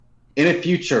In a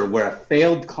future where a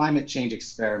failed climate change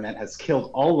experiment has killed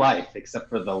all life except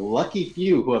for the lucky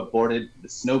few who have boarded the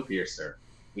Snowpiercer,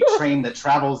 a train that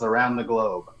travels around the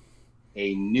globe,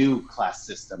 a new class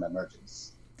system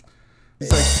emerges.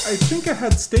 It's like, I think I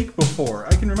had steak before.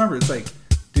 I can remember. It's like,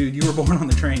 dude, you were born on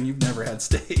the train. You've never had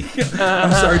steak.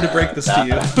 I'm sorry to break this to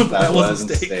you. That wasn't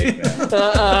steak.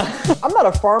 I'm not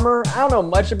a farmer. I don't know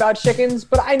much about chickens,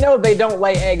 but I know they don't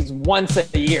lay eggs once a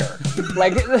year.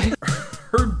 Like,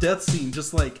 her death scene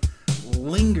just like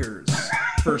lingers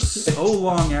for so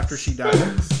long after she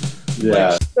dies.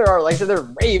 Yeah. There are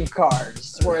rave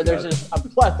cars where there's just a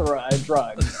plethora of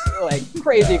drugs, like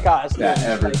crazy costumes. Yeah,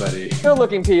 everybody. Like,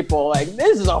 good-looking people. Like,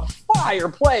 this is a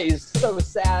fireplace. So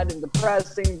sad and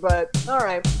depressing, but all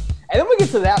right. And then we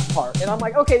get to that part, and I'm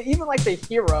like, okay, even like the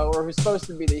hero, or who's supposed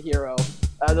to be the hero,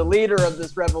 the leader of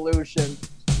this revolution,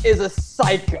 is a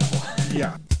psycho.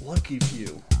 Yeah, lucky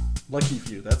few. Lucky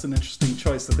few. That's an interesting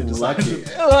choice that they decided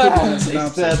Lucky. to They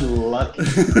said lucky.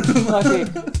 Lucky.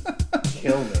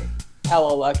 Kill me.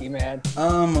 Hella lucky, man.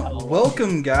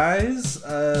 Welcome, guys.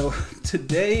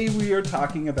 Today we are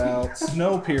talking about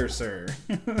Snowpiercer.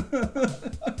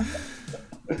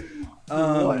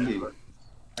 Lucky.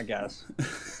 I guess.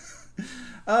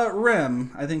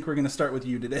 Rem, I think we're going to start with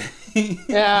you today.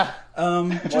 Yeah.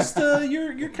 Just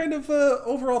your kind of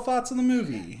overall thoughts on the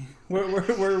movie.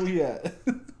 Where are we at?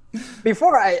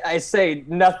 Before I say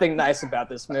nothing nice about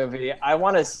this movie, I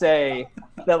want to say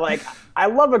that, like, I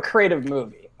love a creative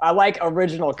movie. I like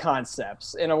original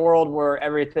concepts in a world where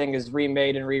everything is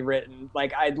remade and rewritten.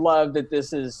 Like, I'd love that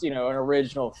this is, an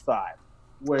original thought.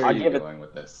 Where are you going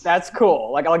with this? That's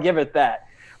cool. Like, I'll give it that.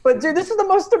 But, dude, this is the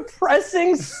most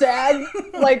depressing, sad,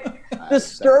 like,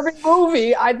 disturbing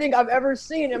movie I think I've ever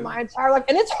seen in my entire life.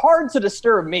 And it's hard to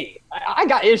disturb me. I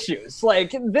got issues.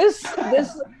 Like, this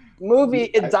movie,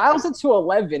 it dials it to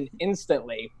 11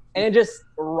 instantly. And it just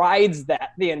rides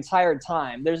that the entire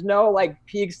time. There's no, like,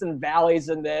 peaks and valleys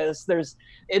in this.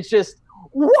 It's just,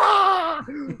 wah!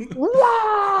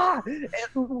 Wah!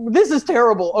 This is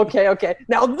terrible. Okay.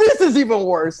 Now this is even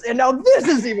worse. And now this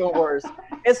is even worse.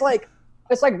 It's like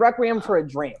Requiem for a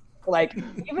Dream. Like,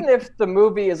 even if the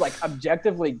movie is, like,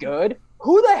 objectively good,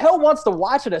 who the hell wants to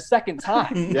watch it a second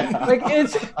time? Yeah. Like,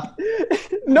 it's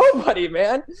nobody,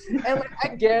 man. And,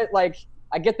 like,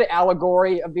 I get the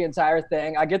allegory of the entire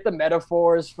thing. I get the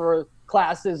metaphors for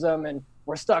classism and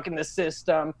we're stuck in the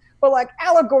system. But, like,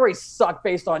 allegories suck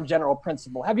based on general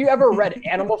principle. Have you ever read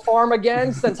Animal Farm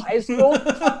again since high school?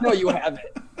 No, you haven't.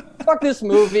 Fuck this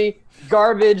movie.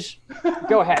 Garbage.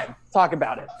 Go ahead. Talk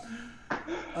about it.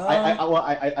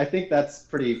 I think that's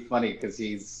pretty funny because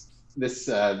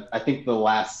I think the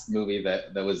last movie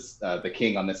that was the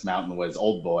king on this mountain was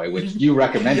Old Boy, which you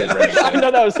recommended. Yeah. Right? I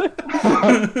know that was.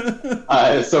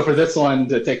 So for this one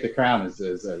to take the crown is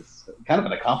kind of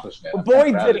an accomplishment.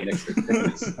 Boy, did it!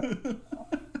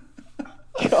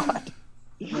 God.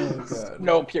 Oh, God.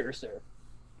 Snowpiercer.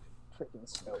 Freaking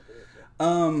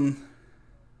Snowpiercer.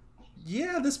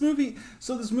 Yeah, this movie.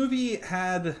 So this movie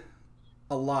had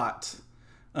a lot.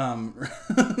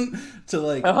 There's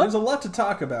a lot to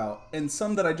talk about, and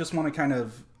some that I just want to kind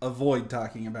of avoid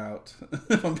talking about,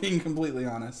 if I'm being completely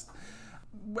honest.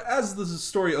 As the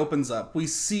story opens up, we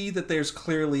see that there's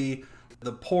clearly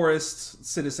the poorest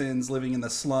citizens living in the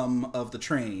slum of the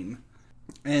train.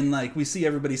 And, like, we see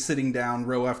everybody sitting down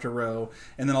row after row,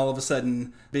 and then all of a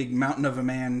sudden, big mountain of a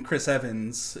man, Chris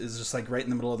Evans, is just, like, right in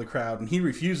the middle of the crowd, and he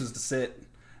refuses to sit.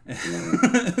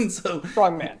 And so...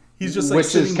 Strong man. He's just, like,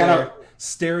 sitting there,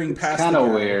 staring past the guy. Kind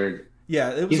of weird.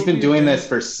 Yeah, he's been doing this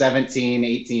for 17,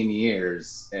 18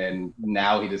 years, and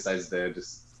now he decides to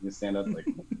just stand up. Like,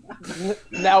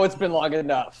 now it's been long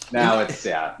enough. Now he's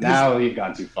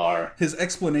gone too far. His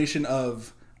explanation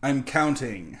of "I'm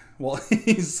counting" while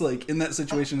he's like in that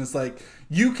situation is like,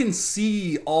 you can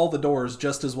see all the doors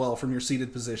just as well from your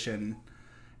seated position,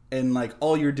 and like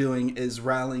all you're doing is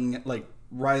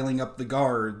riling up the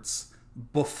guards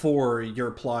before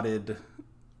your plotted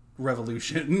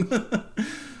revolution.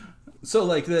 So,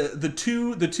 like, the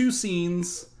two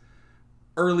scenes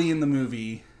early in the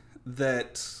movie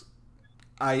that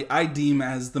I deem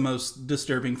as the most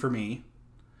disturbing for me,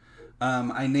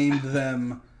 I named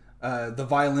them the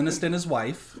violinist and his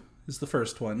wife is the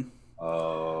first one.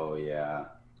 Oh, yeah.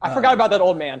 I forgot about that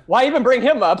old man. Why even bring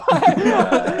him up?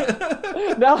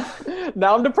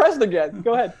 Now I'm depressed again.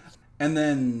 Go ahead. And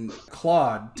then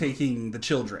Claude taking the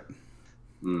children,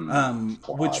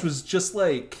 which was just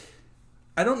like...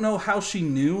 I don't know how she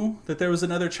knew that there was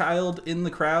another child in the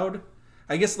crowd.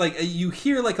 I guess, like, you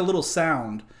hear, like, a little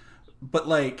sound, but,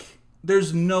 like,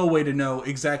 there's no way to know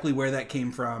exactly where that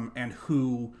came from and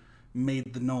who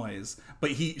made the noise.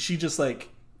 But she just like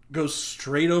goes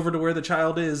straight over to where the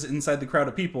child is inside the crowd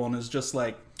of people and is just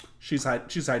like, she's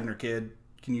hiding her kid.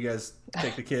 Can you guys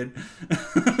take the kid?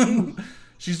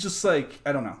 She's just like,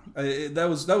 I don't know. That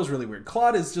was really weird.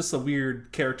 Claude is just a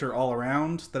weird character all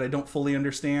around that I don't fully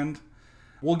understand.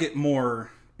 We'll get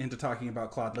more into talking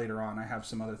about Claude later on. I have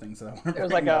some other things that I want to bring It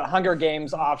was like up. a Hunger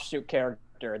Games offshoot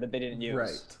character that they didn't use.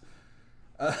 Right.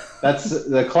 That's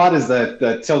the Claude is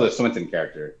the Tilda Swinton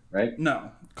character, right?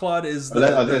 No, Claude is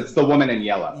It's the woman in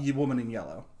yellow. Woman in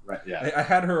yellow. Right. Yeah. I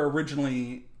had her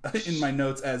originally in my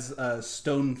notes as a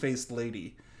stone-faced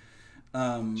lady.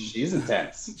 She's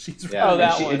intense. She's Oh,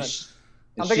 that and one.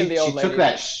 I'm thinking the old she lady. took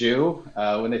that shoe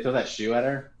when they throw that shoe at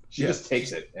her. She just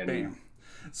takes it and bam.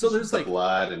 So there's the like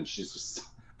blood, and she's just.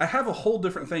 I have a whole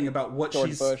different thing about what George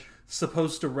she's Bush.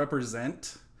 supposed to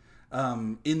represent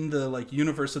in the like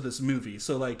universe of this movie.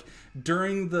 So like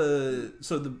during the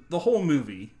whole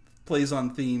movie plays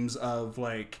on themes of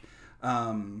like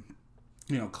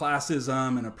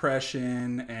classism and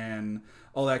oppression and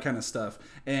all that kind of stuff.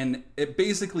 And it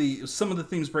basically, some of the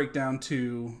themes break down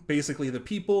to basically the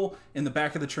people in the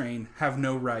back of the train have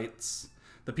no rights.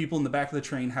 The people in the back of the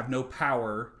train have no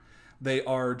power. They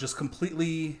are just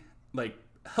completely like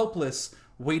helpless,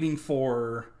 waiting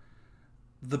for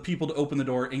the people to open the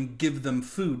door and give them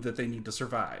food that they need to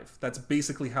survive. That's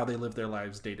basically how they live their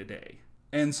lives day to day.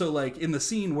 And so like in the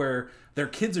scene where their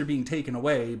kids are being taken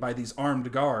away by these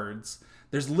armed guards,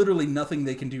 there's literally nothing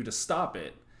they can do to stop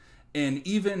it. And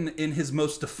even in his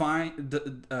most defiant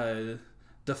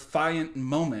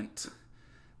moment,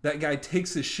 that guy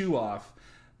takes his shoe off,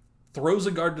 throws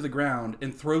a guard to the ground,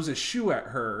 and throws his shoe at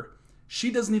her. She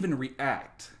doesn't even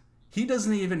react. He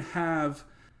doesn't even have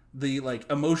the like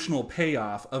emotional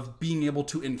payoff of being able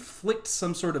to inflict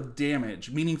some sort of damage,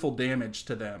 meaningful damage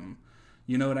to them.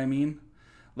 You know what I mean?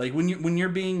 Like when you're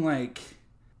being like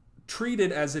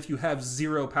treated as if you have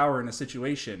zero power in a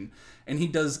situation, and he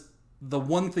does the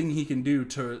one thing he can do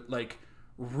to like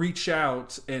reach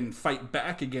out and fight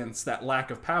back against that lack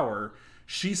of power,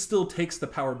 she still takes the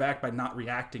power back by not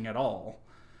reacting at all.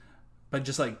 By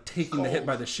just like taking the hit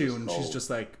by the shoe, and she's just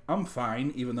like, I'm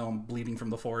fine, even though I'm bleeding from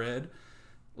the forehead.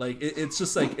 Like it's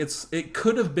just like it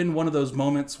could have been one of those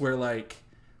moments where like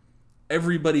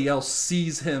everybody else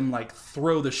sees him like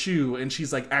throw the shoe and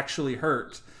she's like actually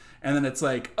hurt, and then it's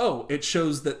like, oh, it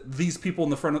shows that these people in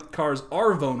the front of the cars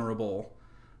are vulnerable,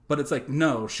 but it's like,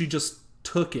 no, she just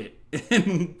took it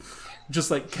and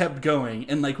just like kept going.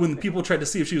 And like when people tried to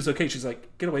see if she was okay, she's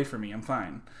like, get away from me, I'm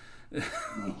fine.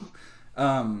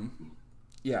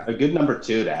 Yeah, A good number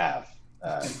 2 to have.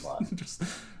 just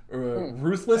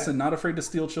ruthless and not afraid to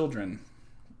steal children.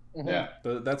 Yeah.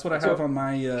 But that's what I have on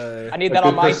my I need A that good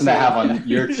on my person team. to have on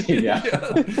your team.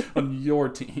 Yeah. on your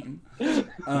team.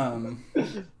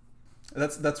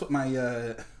 That's what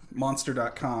my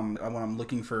monster.com when I'm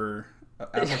looking for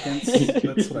applicants,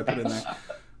 that's what I put in there.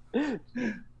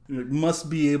 It must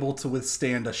be able to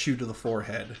withstand a shoe to the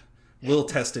forehead. Will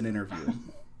test an interview.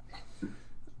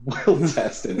 We'll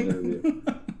test an interview.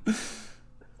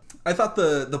 I thought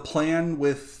the plan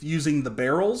with using the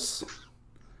barrels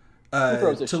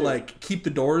throws a to shoe? like keep the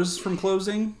doors from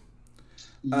closing.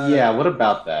 Yeah. What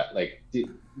about that? Like, did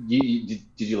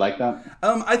you like that?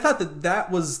 I thought that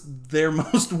was their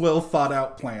most well thought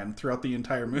out plan throughout the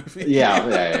entire movie. Yeah,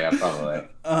 probably.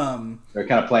 They're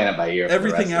kind of playing it by ear. for the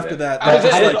Everything rest of after it. that, I- they're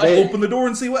just I- like, I- open the door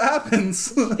and see what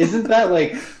happens. Isn't that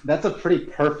like that's a pretty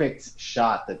perfect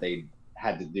shot that they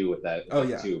had to do with that Oh,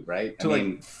 yeah. tube, right? To, I like,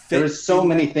 mean, fit there's so in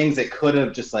many things that could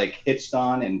have just like hitched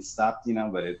on and stopped,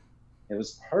 but it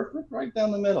was perfect right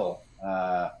down the middle.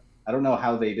 I don't know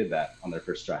how they did that on their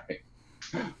first try.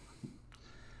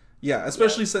 Yeah,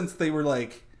 especially since they were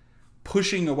like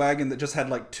pushing a wagon that just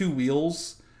had like 2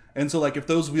 wheels. And so like if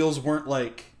those wheels weren't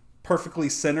like perfectly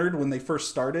centered when they first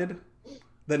started,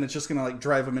 then it's just going to like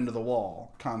drive them into the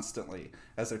wall constantly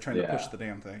as they're trying to push the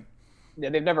damn thing. Yeah,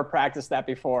 they've never practiced that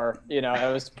before. It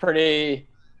was pretty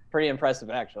impressive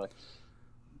actually.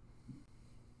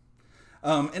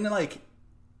 And then like,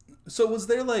 so was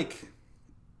there like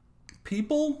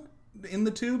people in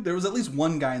the tube? There was at least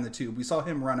one guy in the tube. We saw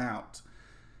him run out.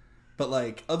 But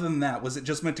like, other than that, was it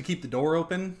just meant to keep the door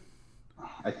open?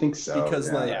 I think so. Because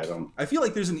yeah, like, I don't. I feel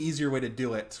like there's an easier way to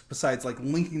do it besides like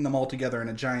linking them all together in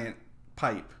a giant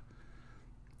pipe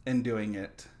and doing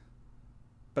it.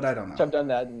 But I don't know. I've done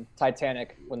that in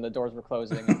Titanic when the doors were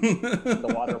closing and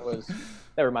the water was.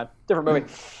 Never mind. Different movie.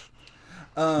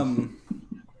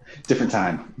 Different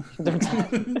time. Different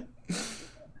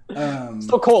time.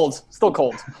 Still cold. Still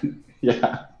cold.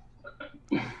 Yeah.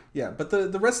 Yeah, but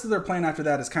the rest of their plan after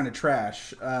that is kind of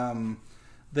trash.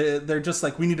 They're just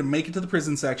like, we need to make it to the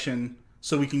prison section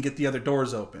so we can get the other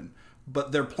doors open.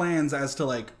 But their plans as to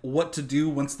like what to do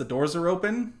once the doors are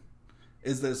open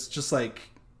is this just like,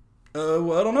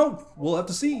 well, I don't know. We'll have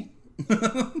to see.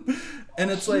 And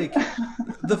it's like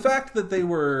the fact that they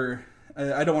were,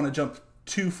 I don't want to jump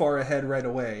too far ahead right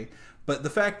away, but the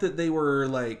fact that they were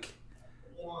like,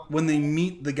 when they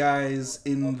meet the guys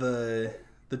in the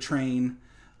train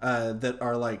that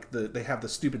are like they have the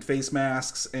stupid face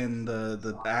masks and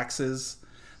the axes,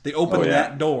 they open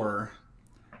that door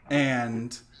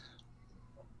and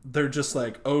they're just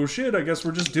like, oh shit, I guess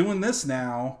we're just doing this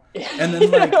now. And then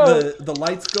like the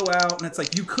lights go out and it's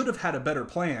like, you could have had a better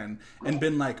plan and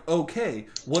been like, okay,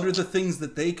 what are the things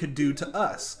that they could do to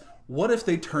us? What if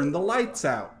they turn the lights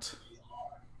out?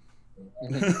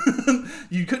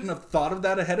 You couldn't have thought of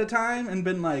that ahead of time and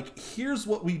been like, here's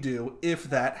what we do if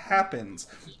that happens.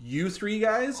 You three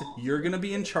guys, you're going to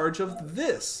be in charge of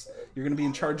this. You're going to be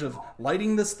in charge of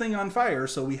lighting this thing on fire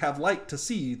so we have light to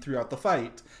see throughout the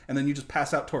fight, and then you just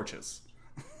pass out torches.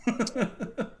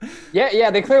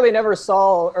 Yeah, they clearly never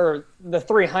saw, or the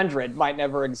 300 might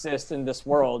never exist in this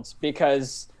world,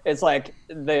 because it's like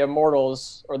the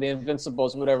Immortals or the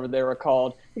Invincibles, whatever they were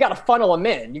called. You got to funnel them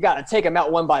in. You got to take them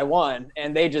out one by one,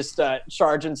 and they just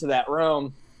charge into that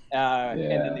room, and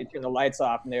then they turn the lights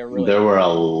off, and they were really. There were a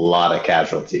lot of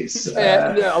casualties.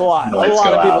 A lot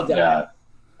of people died.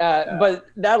 But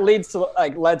that led to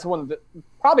one of the,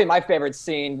 probably my favorite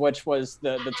scene, which was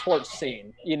the torch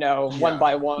scene. One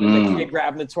by one, they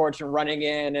grabbing the torch and running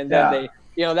in, and then they,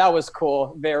 that was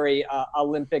cool. Very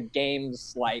Olympic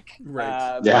Games like.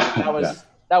 Right.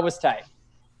 That was tight.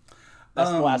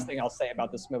 That's the last thing I'll say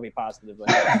about this movie positively.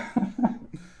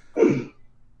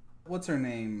 What's her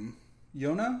name?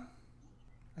 Yona?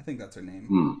 I think that's her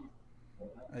name.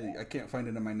 I can't find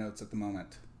it in my notes at the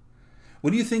moment. What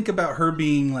do you think about her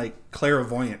being like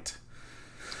clairvoyant?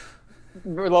 A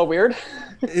little weird.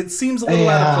 It seems a little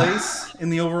out of place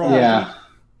in the overall movie.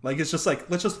 Like, it's just like,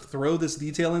 let's just throw this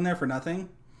detail in there for nothing.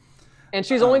 And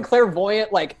she's only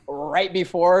clairvoyant like right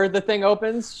before the thing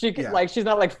opens. She can, like, she's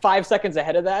not like 5 seconds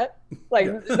ahead of that.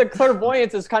 Like the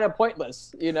clairvoyance is kind of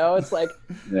pointless. It's like,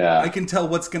 I can tell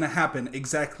what's going to happen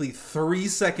exactly 3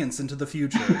 seconds into the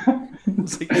future.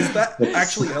 It's like, does that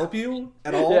actually help you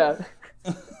at all? Yeah.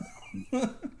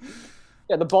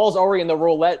 Yeah, the ball's already in the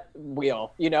roulette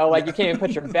wheel. You can't even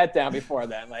put your bet down before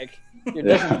then. Like, it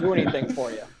doesn't do anything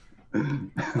for you.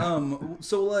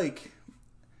 So like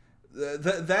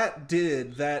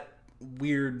that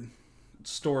weird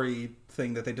story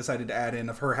thing that they decided to add in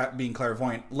of her being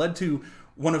clairvoyant led to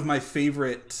one of my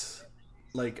favorite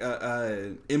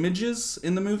images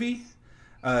in the movie.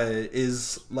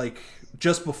 Is like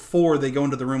just before they go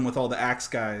into the room with all the axe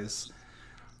guys.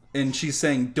 And she's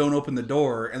saying, don't open the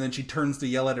door. And then she turns to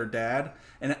yell at her dad.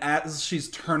 And as she's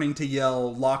turning to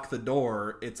yell, lock the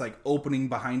door, it's like opening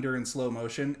behind her in slow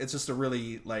motion. It's just a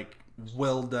really like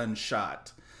well done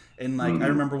shot. And like, I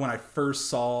remember when I first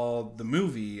saw the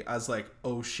movie, I was like,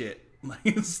 oh shit,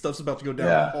 like stuff's about to go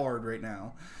down hard right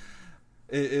now.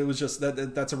 It was just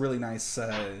that's a really nice.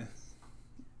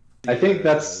 I think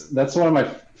that's one of my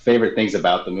favorite things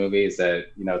about the movie is that,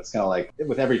 it's kind of like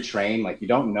with every train, like you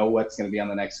don't know what's going to be on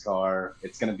the next car.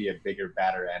 It's going to be a bigger,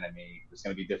 badder enemy. There's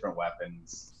going to be different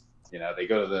weapons. They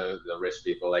go to the rich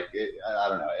people. Like, I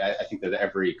don't know. I think that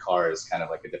every car is kind of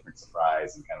like a different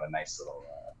surprise and kind of a nice little,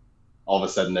 all of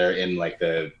a sudden they're in like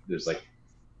there's like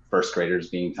first graders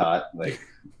being taught, like,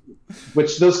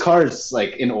 which those cars,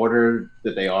 like in order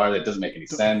that they are, that doesn't make any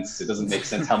sense. It doesn't make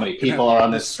sense how many people are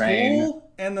on this train.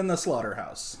 And then the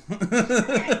slaughterhouse.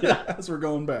 As we're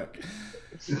going back.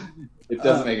 It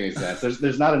doesn't make any sense.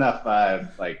 There's not enough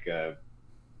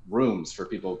rooms for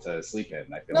people to sleep in.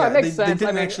 I feel it makes sense. They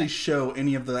didn't actually show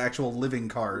any of the actual living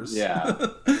cars. Yeah.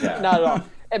 Not at all.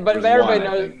 But everybody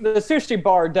knows the sushi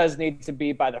bar does need to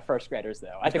be by the first graders,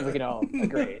 though. I think we can all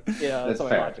agree. That's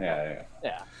fair.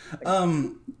 Yeah.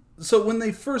 So when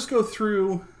they first go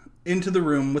through into the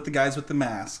room with the guys with the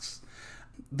masks,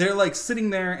 they're like sitting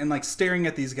there and like staring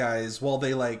at these guys while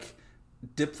they like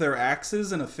dip their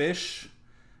axes in a fish,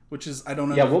 which is, I don't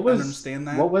know. I don't understand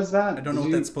that. What was that? I don't know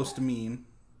what that's supposed to mean.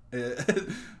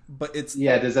 But it's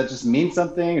does that just mean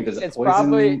something, or does it poison?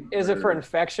 Probably is it for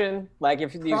infection? Like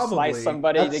if you slice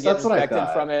somebody to get infected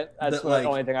from it, that's the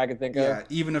only thing I could think of. Yeah,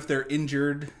 even if they're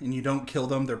injured and you don't kill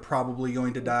them, they're probably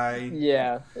going to die.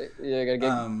 Yeah, you're gonna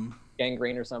get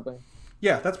gangrene or something.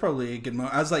 Yeah, that's probably a good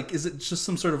moment. I was like, is it just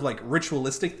some sort of like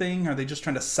ritualistic thing? Are they just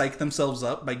trying to psych themselves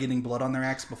up by getting blood on their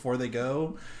axe before they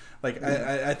go? Like,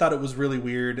 I thought it was really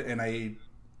weird, and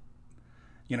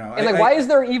why is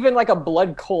there even like a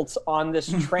blood cult on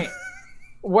this train?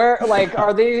 Where, like,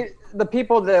 are they the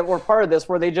people that were part of this?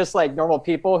 Were they just like normal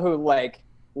people who like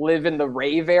live in the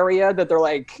rave area that they're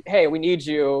like, hey, we need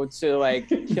you to like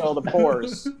kill the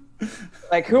pores?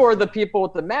 Like, who are the people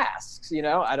with the masks? You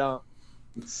know, I don't.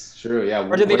 It's true, yeah.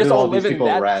 Or did they just all live in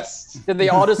that? Rest? Did they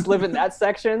all just live in that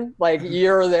section? Like,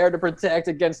 you're there to protect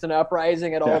against an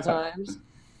uprising at all times.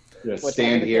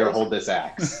 Stand here, hold this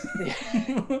axe.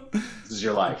 This is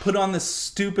your life. Put on this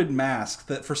stupid mask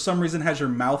that for some reason has your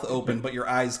mouth open but your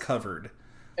eyes covered.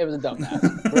 It was a dumb mask.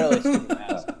 Really stupid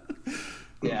mask.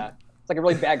 Yeah. It's like a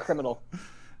really bad criminal.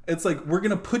 It's like, we're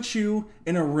going to put you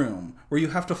in a room where you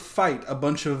have to fight a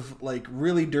bunch of like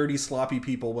really dirty, sloppy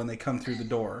people when they come through the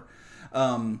door.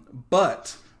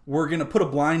 But we're going to put a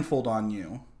blindfold on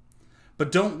you.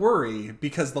 But don't worry,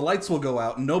 because the lights will go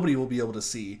out and nobody will be able to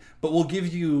see. But we'll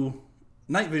give you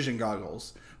night vision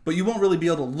goggles. But you won't really be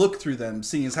able to look through them,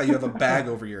 seeing as how you have a bag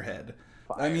over your head.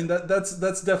 I mean, that's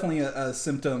definitely a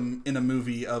symptom in a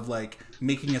movie of like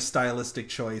making a stylistic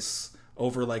choice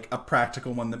over like a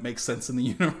practical one that makes sense in the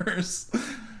universe.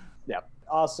 Yeah.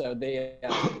 Also,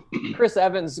 Chris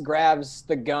Evans grabs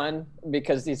the gun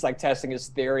because he's like testing his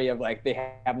theory of like they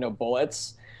have no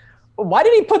bullets. Why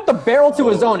did he put the barrel to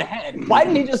his own head? Why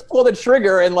didn't he just pull the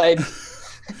trigger and like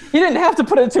he didn't have to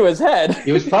put it to his head?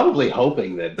 He was probably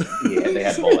hoping that they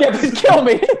had bullets. Yeah, please kill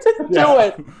me. Do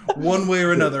it. One way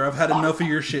or another, I've had enough of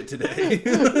your shit today.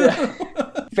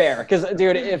 Fair, because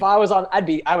dude, if I was on, I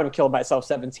would have killed myself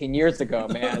 17 years ago,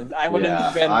 man. I would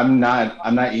have been. I'm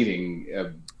not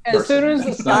eating. As soon as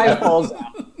the sky falls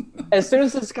out. As soon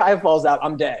as the sky falls out,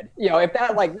 I'm dead. You know, if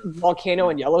that like volcano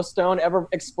in Yellowstone ever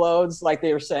explodes like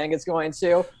they were saying it's going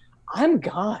to, I'm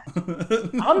gone.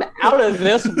 I'm out of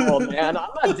this world, man. I'm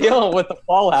not dealing with the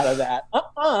fallout of that.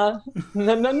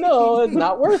 No, it's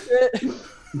not worth it.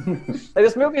 Like,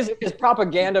 this movie is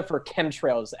propaganda for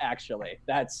chemtrails, actually.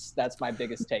 That's my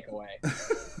biggest takeaway.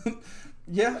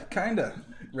 Yeah, kinda,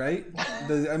 right?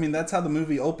 I mean, that's how the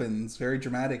movie opens, very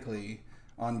dramatically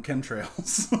on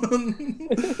chemtrails.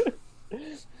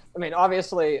 I mean,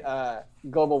 obviously,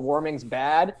 global warming's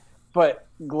bad, but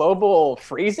global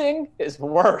freezing is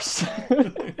worse.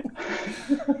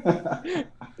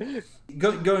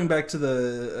 Going back to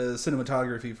the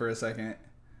cinematography for a second,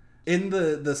 in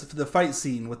the fight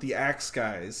scene with the axe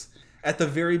guys, at the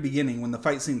very beginning when the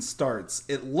fight scene starts,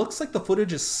 it looks like the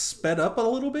footage is sped up a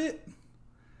little bit.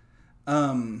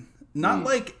 Not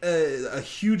like a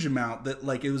huge amount that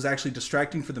like it was actually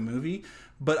distracting for the movie,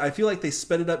 but I feel like they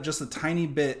sped it up just a tiny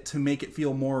bit to make it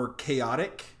feel more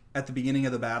chaotic at the beginning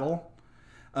of the battle.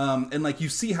 And like you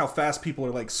see how fast people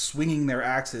are like swinging their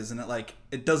axes, and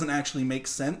it doesn't actually make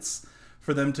sense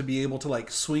for them to be able to like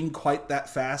swing quite that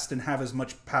fast and have as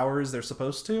much power as they're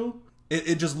supposed to.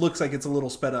 It just looks like it's a little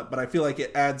sped up, but I feel like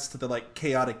it adds to the like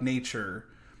chaotic nature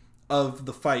of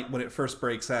the fight when it first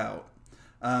breaks out.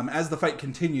 As the fight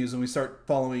continues and we start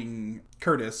following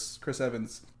Chris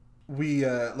Evans, we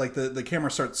like the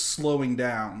camera starts slowing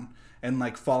down and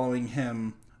like following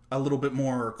him a little bit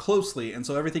more closely, and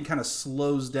so everything kind of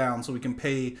slows down so we can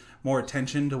pay more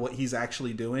attention to what he's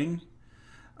actually doing.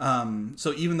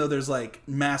 So even though there's like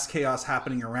mass chaos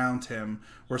happening around him,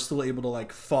 we're still able to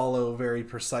like follow very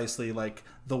precisely like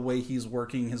the way he's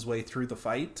working his way through the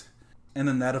fight. And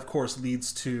then that of course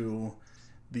leads to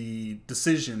the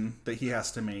decision that he has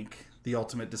to make, the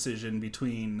ultimate decision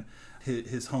between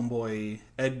his homeboy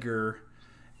Edgar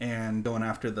and going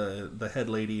after the head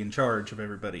lady in charge of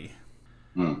everybody.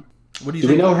 What do you think? Do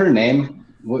we know her name?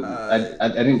 I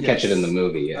didn't catch it in the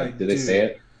movie. Did they say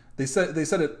it? They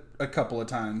said it a couple of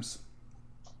times.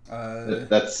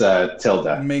 That's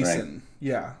Tilda. Mason. Right?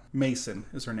 Yeah, Mason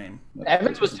is her name.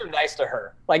 Evans was too nice to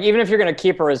her. Like, even if you're gonna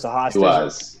keep her as a hostage,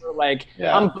 like,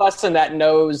 yeah. I'm busting that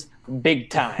nose big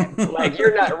time. Like,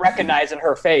 you're not recognizing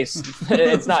her face.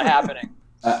 It's not happening.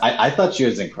 I thought she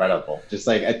was incredible. Just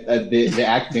like the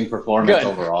acting performance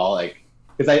overall, like,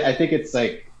 because I think it's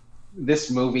like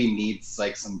this movie needs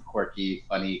like some quirky,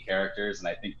 funny characters, and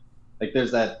I think like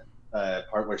there's that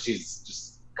part where she's just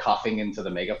coughing into the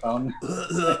megaphone.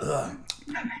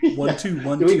 1 2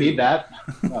 1 Do 2. we need that?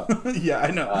 No. Yeah, I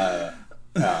know.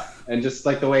 And just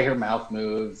like the way her mouth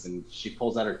moves and she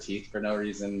pulls out her teeth for no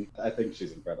reason, I think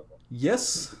she's incredible.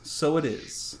 Yes, so it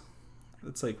is.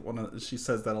 It's like she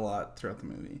says that a lot throughout the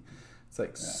movie. It's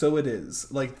like, so it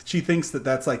is. Like, she thinks that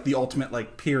that's like the ultimate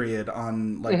like period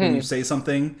on like when you say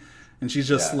something, and she's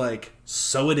just like,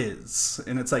 so it is.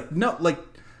 And it's like, no, like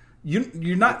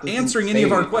you're not answering any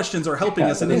of our questions or helping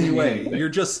us in any way. You're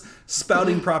just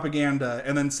spouting propaganda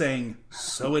and then saying,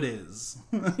 so it is.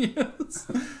 Yes.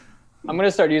 I'm going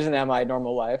to start using that in my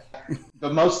normal life.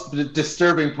 The most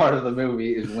disturbing part of the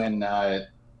movie is when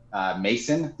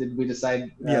Mason. Did we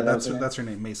decide? Yeah, that's her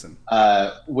name, Mason.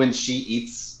 When she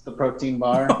eats the protein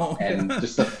bar and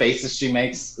just the faces she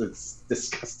makes, it's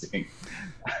disgusting.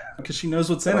 Because she knows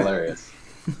what's in hilarious.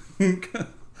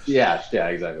 Yeah,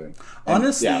 exactly.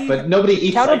 Honestly, but nobody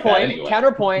eats like that anyway.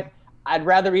 Counterpoint. I'd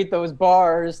rather eat those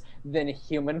bars than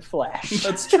human flesh.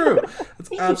 That's true.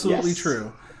 That's absolutely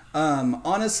true.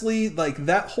 Honestly, like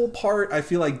that whole part, I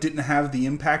feel like didn't have the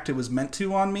impact it was meant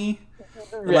to on me.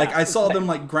 Like I saw them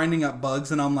like grinding up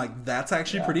bugs, and I'm like, that's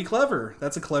actually pretty clever.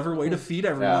 That's a clever way to feed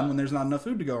everyone when there's not enough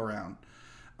food to go around.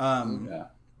 It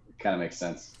kind of makes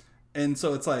sense. And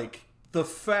so it's like the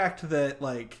fact that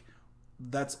like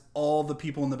that's all the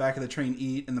people in the back of the train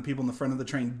eat, and the people in the front of the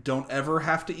train don't ever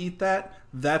have to eat that.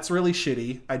 That's really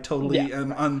shitty. I totally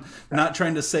am. I'm not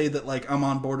trying to say that like I'm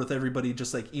on board with everybody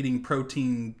just like eating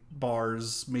protein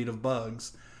bars made of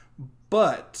bugs,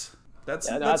 but that's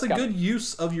a good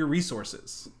use of your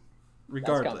resources.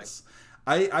 Regardless,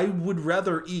 I would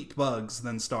rather eat bugs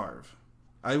than starve.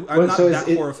 I'm not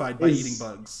horrified by eating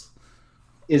bugs.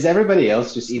 Is everybody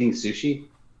else just eating sushi?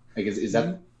 Like is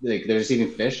that? Like they're just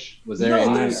eating fish? Was there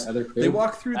any other food? They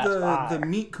walk through the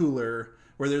meat cooler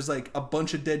where there's like a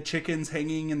bunch of dead chickens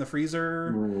hanging in the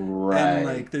freezer. Right. And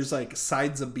like there's like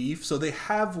sides of beef. So they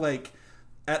have like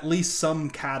at least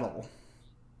some cattle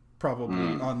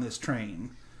probably on this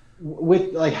train.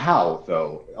 With like how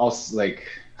though? Also like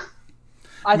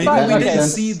we didn't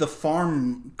see the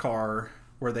farm car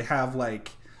where they have like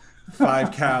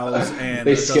 5 cows and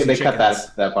they chickens. cut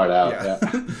that part out. Yeah.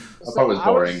 That part was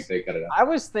boring. They cut it out. I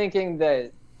was thinking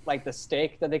that like the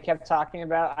steak that they kept talking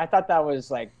about, I thought that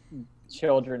was like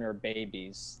children or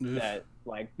babies that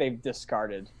like they've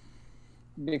discarded.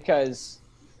 Because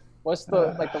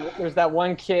there's that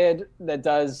one kid that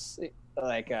does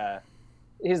like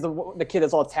he's the kid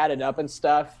that's all tatted up and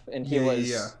stuff, and he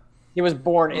was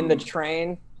born in the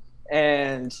train.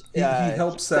 And he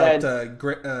helps out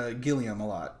Gilliam a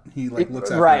lot. He like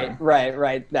looks after him.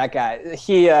 Right. That guy.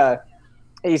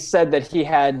 He said that he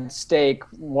had steak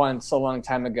once a long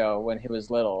time ago when he was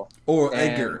little. Or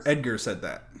Edgar. Edgar said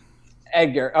that.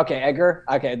 Edgar.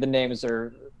 Okay, the names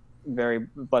are very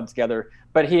blend together.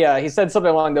 But he said something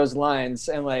along those lines,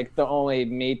 and like the only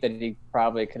meat that he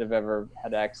probably could have ever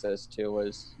had access to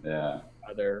was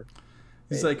other.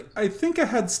 He's like, I think I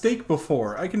had steak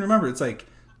before. I can remember. It's like,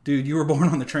 dude, you were born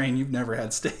on the train. You've never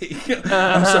had steak.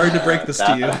 I'm sorry to break this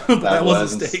to you. That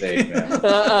wasn't steak.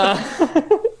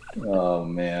 Oh,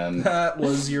 man. That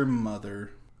was your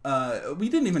mother. We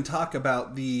didn't even talk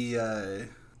about the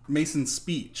Mason's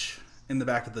speech in the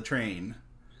back of the train.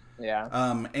 Yeah.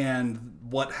 And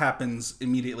what happens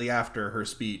immediately after her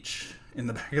speech in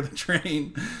the back of the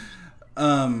train.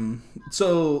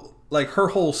 So, like, her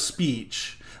whole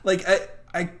speech... Like,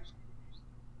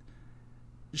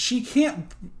 she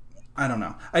can't. I don't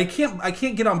know. I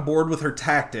can't get on board with her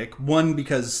tactic. One,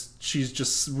 because she's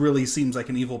just really seems like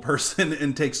an evil person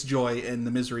and takes joy in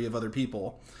the misery of other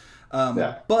people.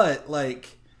 But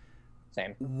like,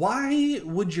 same. Why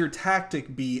would your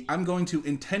tactic be? I'm going to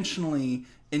intentionally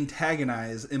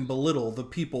antagonize and belittle the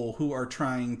people who are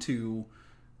trying to,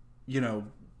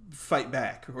 fight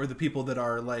back, or the people that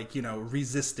are like,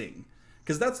 resisting.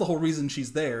 Because that's the whole reason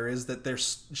she's there, is that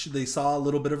they saw a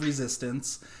little bit of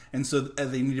resistance, and so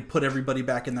they need to put everybody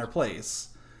back in their place.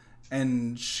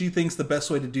 And she thinks the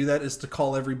best way to do that is to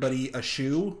call everybody a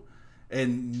shoe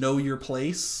and know your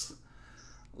place.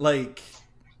 Like,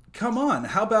 come on.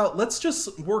 How about let's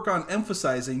just work on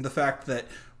emphasizing the fact that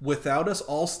without us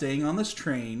all staying on this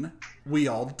train, we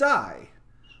all die.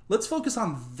 Let's focus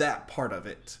on that part of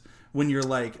it. When you're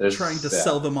like trying to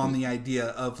sell them on the idea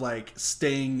of like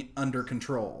staying under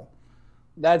control.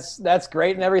 That's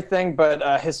great and everything,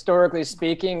 but historically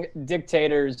speaking,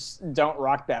 dictators don't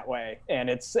rock that way, and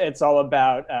it's all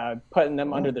about putting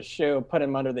them under the shoe, putting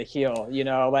them under the heel.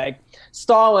 Like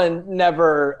Stalin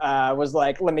never was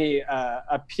like, let me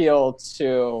appeal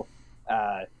to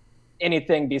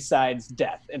anything besides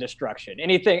death and destruction.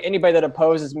 Anybody that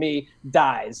opposes me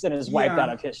dies and is wiped out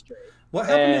of history. What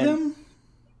happened to him?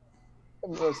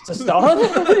 To Stalin?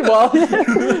 Well,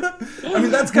 I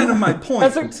mean, that's kind of my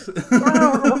point.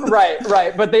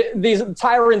 Right. But these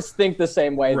tyrants think the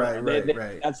same way.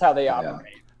 Right. That's how they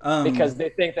operate. Because they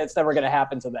think that's never going to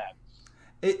happen to them.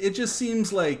 It just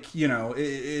seems like,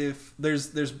 if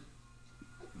there's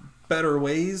better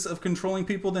ways of controlling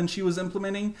people than she was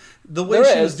implementing, the way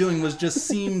she was doing just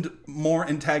seemed more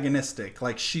antagonistic.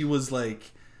 Like she was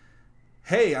like,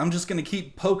 hey, I'm just going to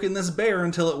keep poking this bear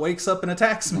until it wakes up and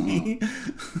attacks me.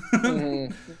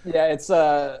 Yeah, it's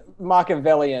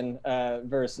Machiavellian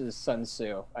versus Sun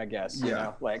Tzu, I guess.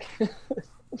 Yeah. Like.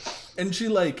 And she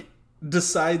like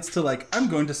decides to like, I'm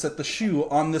going to set the shoe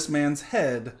on this man's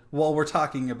head while we're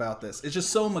talking about this. It's just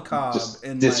so macabre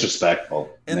and disrespectful.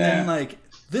 Like, and then like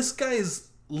this guy is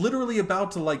literally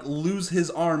about to like lose his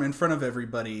arm in front of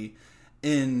everybody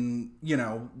in, you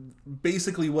know,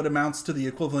 basically what amounts to the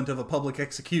equivalent of a public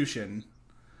execution.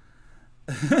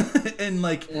 And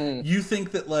like you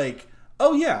think that like,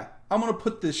 oh yeah, I'm gonna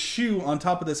put this shoe on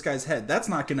top of this guy's head. That's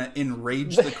not gonna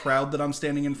enrage the crowd that I'm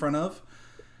standing in front of.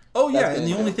 Oh yeah, and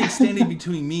the only thing standing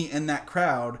between me and that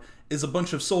crowd is a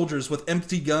bunch of soldiers with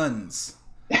empty guns.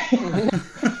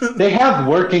 They have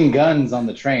working guns on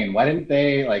the train. Why didn't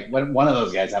they, like, one of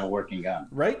those guys have a working gun?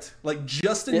 Right? Like,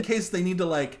 just in case they need to,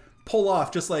 like, pull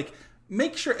off, just, like,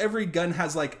 make sure every gun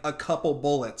has, like, a couple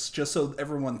bullets, just so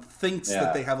everyone thinks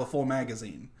that they have a full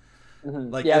magazine.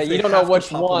 Like, you don't know which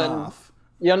one.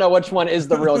 You don't know which one is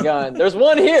the real gun. There's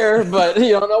one here, but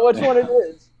you don't know which one it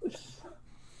is.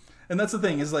 And that's the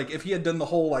thing, is like, if he had done the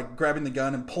whole, like, grabbing the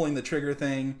gun and pulling the trigger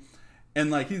thing,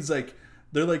 and, like, he's like,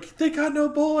 they're like, they got no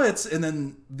bullets, and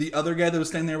then the other guy that was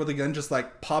standing there with a gun just,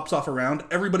 like, pops off around,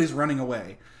 everybody's running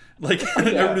away. Like,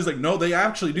 everybody's like, no, they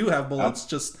actually do have bullets,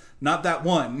 just not that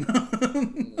one.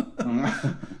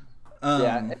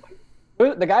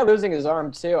 The guy losing his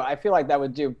arm, too, I feel like that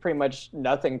would do pretty much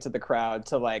nothing to the crowd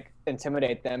to, like,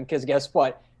 intimidate them, because guess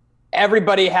what?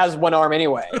 Everybody has one arm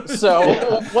anyway.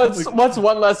 So what's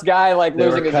one less guy like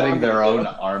losing his arm? They were cutting their own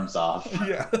arms off.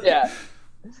 Yeah.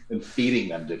 And feeding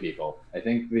them to people. I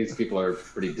think these people are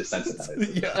pretty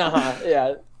desensitized.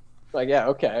 Yeah. Like, yeah,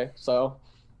 okay. So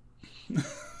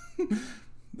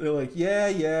they're like,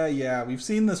 yeah. We've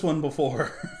seen this one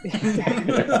before.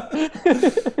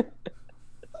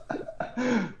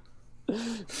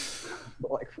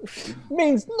 Like,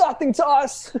 means nothing to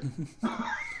us.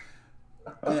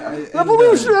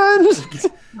 Revolution!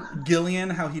 Gillian,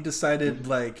 how he decided,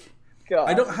 like, God.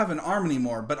 I don't have an arm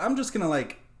anymore, but I'm just gonna,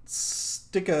 like,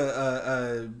 stick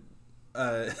a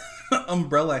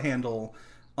umbrella handle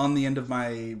on the end of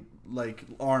my, like,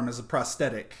 arm as a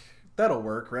prosthetic. That'll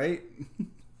work, right?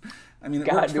 I mean,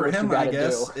 it works for him, I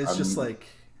guess. It's just, like,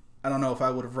 I don't know if I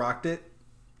would have rocked it,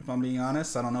 if I'm being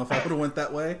honest. I don't know if I would have went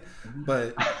that way,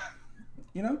 but,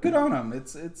 you know, good on him.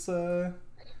 It's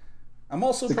I'm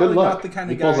also probably not the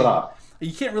kind of guy. He pulls it off.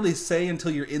 You can't really say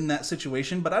until you're in that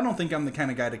situation, but I don't think I'm the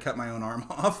kind of guy to cut my own arm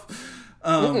off.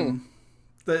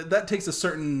 That takes a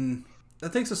certain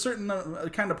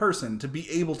kind of person to be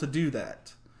able to do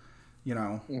that. You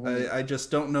know, I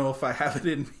just don't know if I have it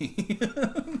in me.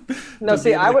 No,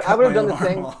 see, I would have done the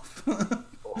thing.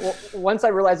 Once I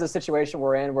realized the situation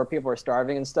we're in, where people are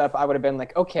starving and stuff, I would have been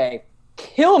like, okay,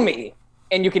 kill me.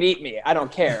 And you could eat me. I don't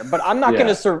care. But I'm not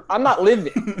going to I'm not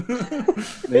living.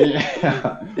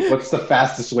 What's the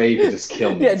fastest way you can just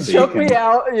kill me? Yeah, choke me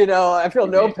out. You know, I feel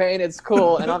no pain. It's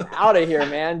cool. And I'm out of here,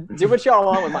 man. Do what y'all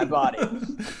want with my body.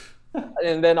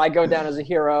 And then I go down as a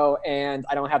hero, and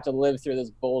I don't have to live through this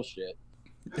bullshit.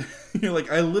 You're like,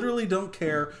 I literally don't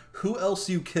care who else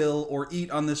you kill or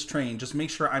eat on this train. Just make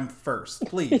sure I'm first,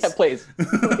 please. Yeah, please.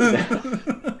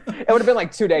 It would have been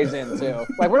like 2 days in, too.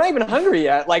 Like, we're not even hungry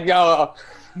yet. Like, you're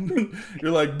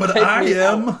like, but I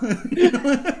am.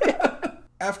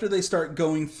 After they start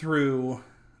going through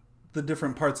the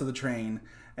different parts of the train,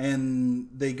 and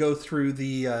they go through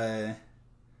the...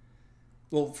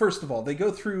 well, first of all, they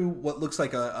go through what looks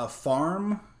like a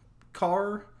farm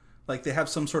car. Like, they have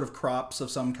some sort of crops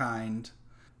of some kind.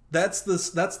 That's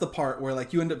the part where,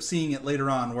 like, you end up seeing it later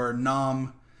on, where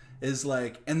Nam is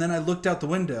like, and then I looked out the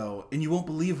window, and you won't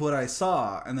believe what I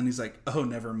saw. And then he's like, oh,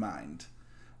 never mind.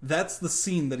 That's the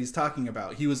scene that he's talking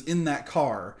about. He was in that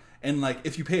car, and, like,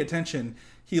 if you pay attention,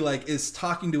 he, like, is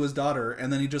talking to his daughter,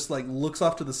 and then he just, like, looks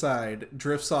off to the side,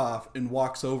 drifts off, and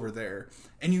walks over there.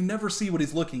 And you never see what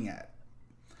he's looking at.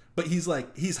 But he's,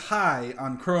 like, he's high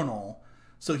on Chronal,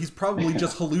 so he's probably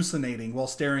just hallucinating while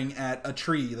staring at a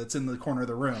tree that's in the corner of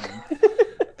the room.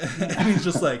 And he's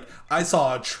just like, I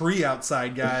saw a tree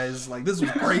outside, guys. Like, this was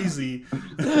crazy.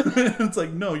 It's like,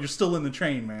 no, you're still in the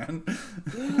train, man.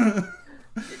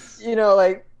 You know,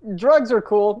 like, drugs are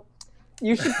cool.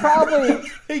 You should probably...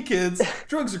 Hey, kids,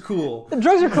 drugs are cool.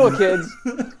 Drugs are cool, kids.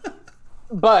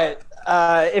 But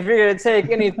if you're going to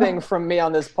take anything from me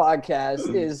on this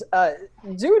podcast is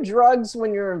do drugs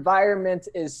when your environment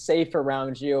is safe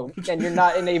around you and you're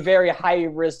not in a very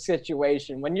high-risk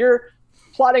situation. When you're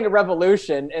plotting a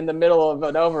revolution in the middle of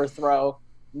an overthrow,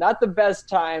 not the best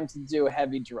time to do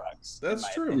heavy drugs.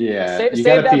 That's true. Yeah. Save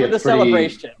that for the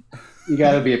celebration. You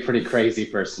got to be a pretty crazy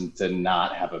person to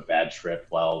not have a bad trip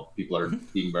while people are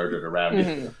being murdered around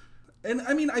you. And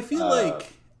I mean, I feel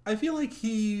like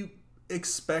he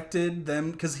expected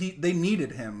them, because they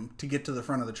needed him to get to the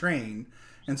front of the train,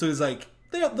 And so he's like,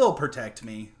 they'll protect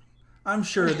me. I'm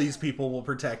sure these people will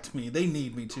protect me. They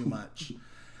need me too much.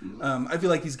 I feel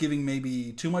like he's giving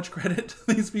maybe too much credit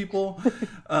to these people.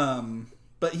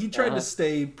 But he tried to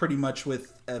stay pretty much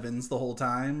with Evans the whole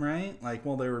time, right? Like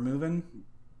while they were moving.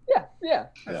 Yeah.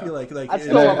 I feel like I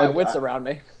still have my wits around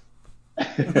me.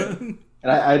 And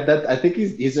I think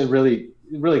he's a really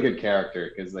good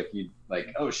character because like you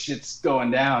like, oh shit's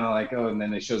going down, and like, oh, and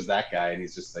then it shows that guy and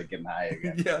he's just like getting high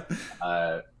again.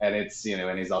 Yeah. And it's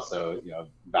and he's also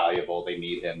valuable. They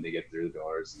need him to get through the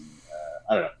doors. And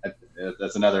I don't know.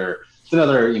 That's another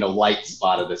light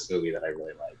spot of this movie that I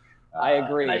really like. I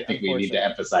agree. And I think we need to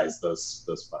emphasize those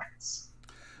parts.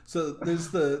 So there's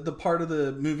the part of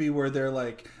the movie where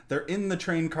they're in the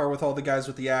train car with all the guys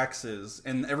with the axes,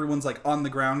 and everyone's like on the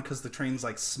ground because the train's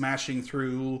like smashing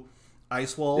through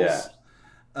ice walls. Yeah.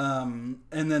 And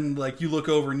then like you look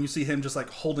over and you see him just like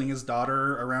holding his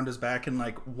daughter around his back and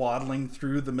like waddling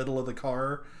through the middle of the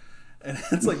car. And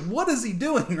it's like, what is he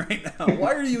doing right now?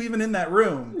 Why are you even in that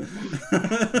room?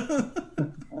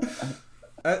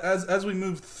 As we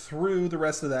move through the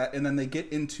rest of that, and then they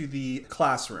get into the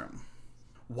classroom.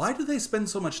 Why do they spend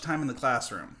so much time in the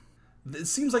classroom? It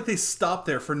seems like they stop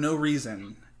there for no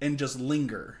reason and just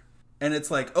linger. And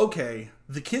it's like, okay,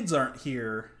 the kids aren't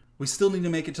here. We still need to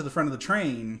make it to the front of the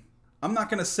train. I'm not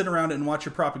going to sit around and watch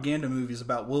your propaganda movies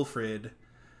about Wilfred.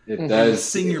 It does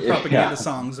sing your propaganda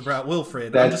songs about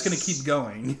Wilfred. I'm just going to keep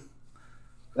going.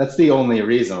 That's the only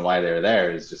reason why they're there,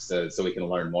 is just so we can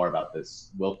learn more about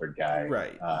this Wilfred guy.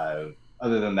 Right.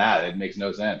 Other than that, it makes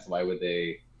no sense. Why would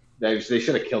they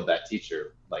should have killed that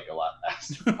teacher like a lot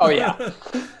faster. Oh yeah.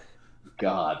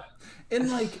 God. And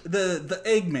like the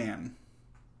Eggman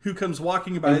who comes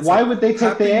walking by. And why would they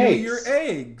take the eggs? Your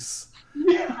eggs.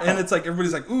 Yeah. And it's like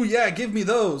everybody's like, "Ooh yeah, give me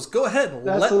those. Go ahead,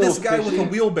 let this guy with a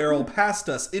wheelbarrow past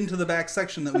us into the back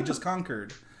section that we just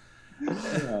conquered."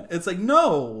 Yeah. It's like,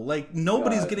 no, like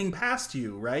nobody's getting past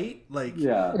you, right? Like,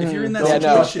 if you're in that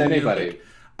situation, anybody.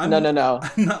 I'm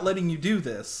not letting you do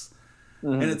this.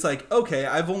 Mm-hmm. And it's like, okay,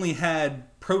 I've only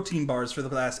had protein bars for the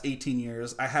last 18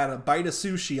 years. I had a bite of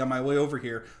sushi on my way over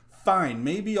here. Fine,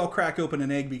 maybe I'll crack open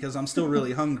an egg because I'm still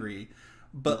really hungry.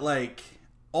 But like,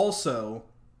 also,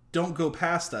 don't go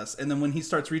past us. And then when he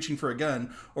starts reaching for a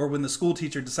gun, or when the school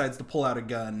teacher decides to pull out a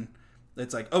gun,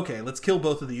 it's like, okay, let's kill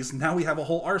both of these. Now we have a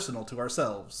whole arsenal to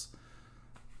ourselves.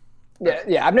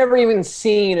 Yeah. I've never even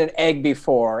seen an egg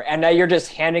before, and now you're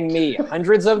just handing me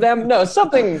hundreds of them. No,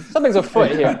 something's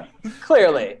afoot here.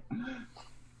 Clearly,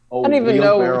 I didn't even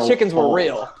know chickens were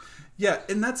real. Yeah,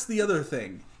 and that's the other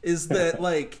thing is that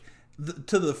like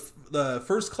to the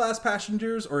first class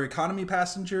passengers or economy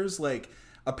passengers, like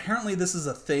apparently this is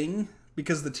a thing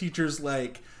because the teacher's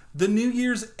like, the New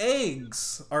Year's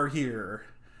eggs are here.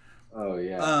 Oh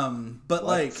yeah. But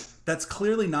like that's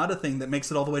clearly not a thing that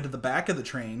makes it all the way to the back of the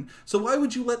train. So why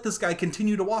would you let this guy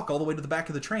continue to walk all the way to the back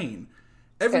of the train?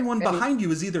 Everyone behind you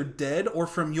is either dead or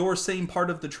from your same part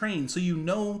of the train, so you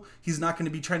know he's not going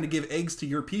to be trying to give eggs to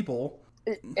your people.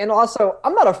 And also,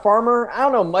 I'm not a farmer. I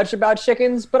don't know much about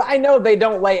chickens, but I know they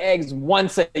don't lay eggs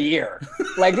once a year.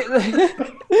 Like,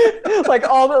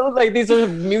 these are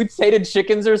mutated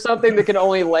chickens or something that can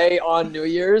only lay on New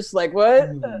Year's. Like,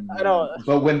 what? I don't.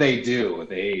 But when they do,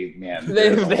 they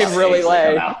really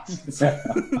lay.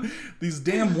 These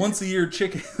damn once a year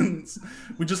chickens.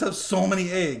 We just have so many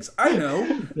eggs. I know.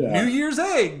 Yeah. New Year's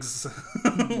eggs.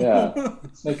 Yeah,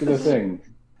 let's make it a thing.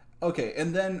 Okay,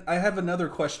 and then I have another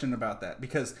question about that,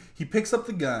 because he picks up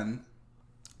the gun,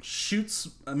 shoots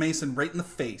Mason right in the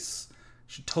face.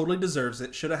 She totally deserves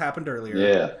it. Should have happened earlier.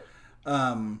 Yeah.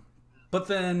 But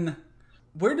then,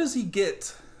 where does he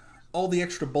get all the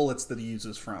extra bullets that he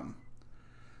uses from?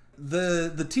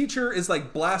 The teacher is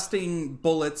like blasting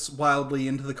bullets wildly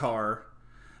into the car,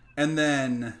 and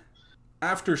then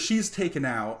after she's taken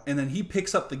out, and then he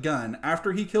picks up the gun,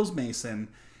 after he kills Mason,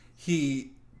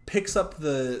 he picks up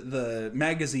the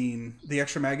magazine, the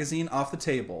extra magazine off the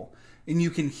table, and you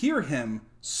can hear him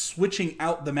switching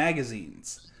out the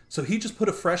magazines. So he just put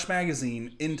a fresh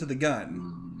magazine into the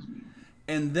gun.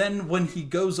 And then when he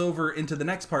goes over into the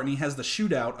next part and he has the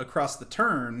shootout across the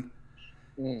turn,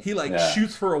 he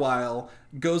shoots for a while,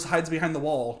 goes, hides behind the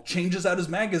wall, changes out his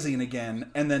magazine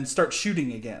again, and then starts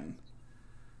shooting again.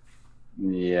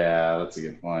 Yeah, that's a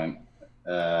good point.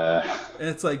 And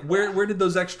it's like, where did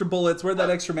those extra bullets, where'd that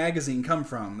extra magazine come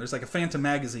from? There's like a phantom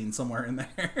magazine somewhere in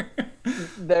there.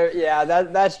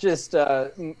 That's just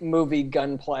movie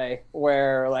gunplay,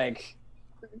 where like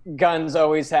guns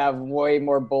always have way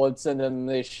more bullets in them than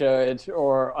they should,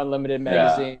 or unlimited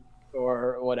magazine.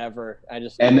 or whatever.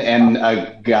 And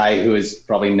a guy who has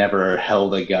probably never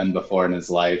held a gun before in his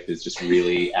life is just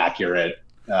really accurate.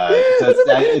 Is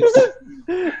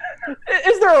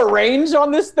there a range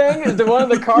on this thing? Does one of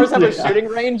the cars have a shooting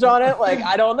range on it? Like,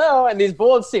 I don't know. And these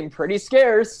bullets seem pretty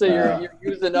scarce, so you're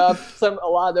using up a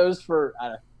lot of those for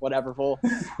whatever full.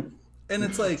 And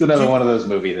it's like, it's another one of those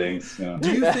movie things.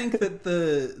 Do you think that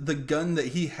the gun that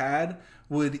he had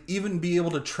would even be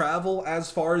able to travel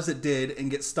as far as it did and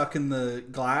get stuck in the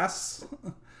glass?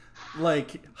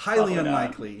 Like, highly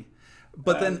unlikely.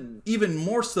 But then even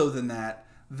more so than that,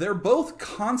 they're both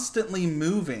constantly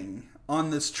moving on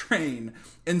this train.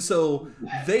 And so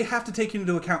they have to take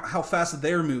into account how fast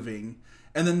they're moving.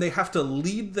 And then they have to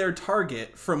lead their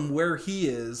target from where he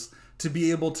is to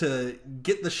be able to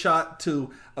get the shot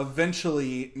to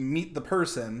eventually meet the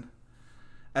person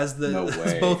as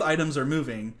both items are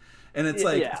moving. And it's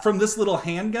like, from this little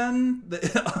handgun,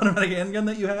 the automatic handgun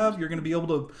that you have, you're going to be able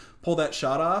to pull that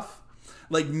shot off.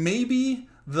 Like, maybe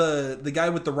the guy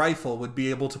with the rifle would be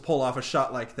able to pull off a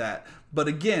shot like that. But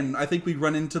again, I think we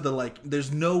run into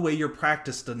there's no way you're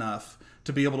practiced enough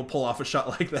to be able to pull off a shot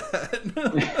like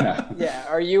that. Yeah,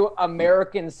 are you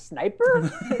American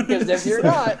Sniper? Because if you're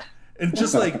not... And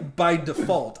just like by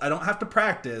default, I don't have to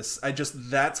practice.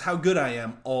 That's how good I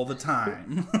am all the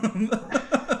time.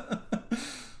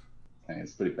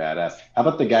 It's pretty badass. How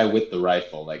about the guy with the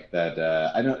rifle? Like that,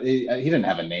 he didn't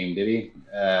have a name, did he?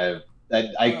 I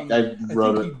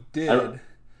wrote it. He did,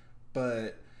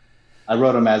 but I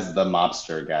wrote him as the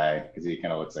mobster guy because he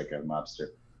kind of looks like a mobster.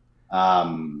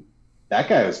 That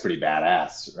guy was pretty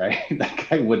badass, right? That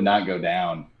guy would not go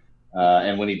down,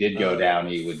 and when he did go down,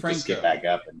 he would just get back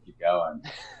up and keep going.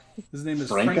 His name is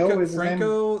Franco.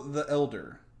 Franco the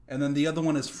Elder, and then the other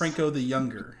one is Franco the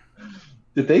Younger.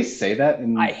 Did they say that?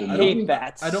 I hate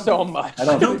that so much.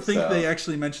 I don't think they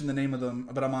actually mentioned the name of them,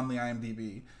 but I'm on the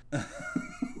IMDb.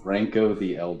 Franco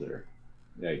the Elder.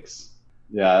 Yikes.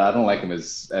 Yeah, I don't like him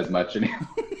as much anymore.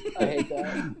 I hate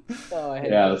that. Oh, I hate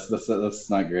that. That's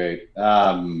not great.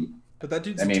 But that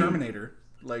dude's a Terminator.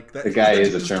 Like that. The guy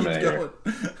is a Terminator.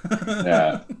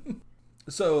 Yeah.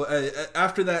 So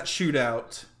after that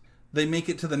shootout, they make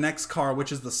it to the next car,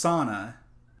 which is the sauna,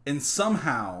 and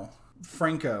somehow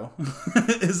Franco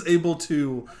is able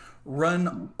to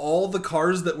run all the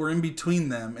cars that were in between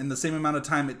them in the same amount of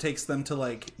time it takes them to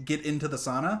like get into the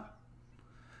sauna.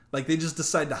 Like they just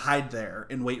decide to hide there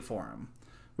and wait for him,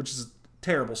 which is a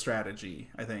terrible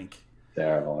strategy, I think.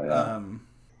 Terrible, yeah.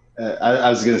 I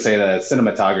was gonna say the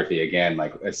cinematography again.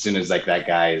 Like as soon as like that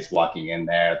guy is walking in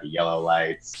there, the yellow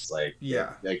lights, like the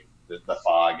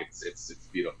fog. It's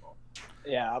beautiful.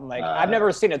 Yeah, I'm like, I've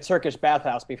never seen a Turkish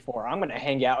bathhouse before. I'm gonna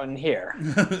hang out in here.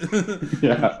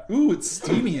 Yeah. Ooh, it's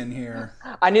steamy in here.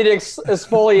 I need to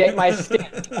exfoliate my skin.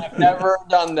 I've never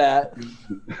done that.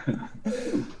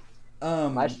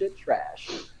 My shit trash.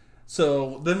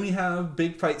 So then we have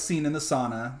big fight scene in the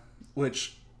sauna,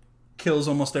 which kills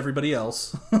almost everybody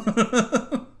else,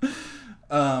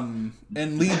 and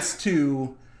leads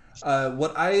to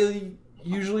what I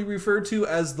usually refer to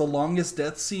as the longest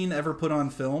death scene ever put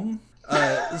on film.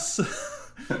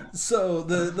 So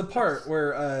the part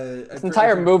where this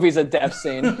entire movie's a death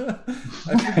scene.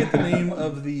 I forget the name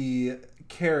of the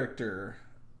character.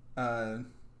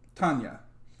 Tanya.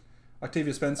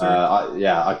 Octavia Spencer.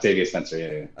 Octavia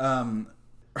Spencer. Yeah.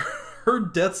 Her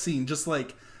death scene just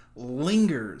like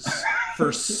lingers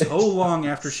for so long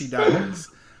after she dies.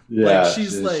 Yeah, like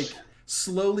she's like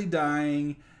slowly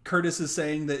dying. Curtis is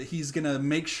saying that he's gonna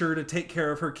make sure to take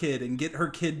care of her kid and get her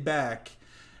kid back.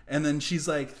 And then she's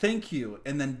like, thank you,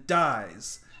 and then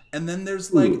dies. And then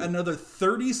there's like another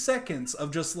 30 seconds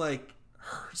of just like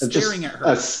staring at her.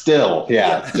 A still,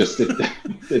 just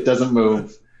it doesn't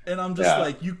move. And I'm just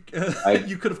like, you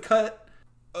could have cut.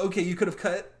 Okay, you could have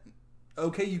cut.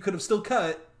 Okay, you could have still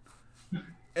cut.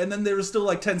 And then there was still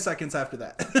like 10 seconds after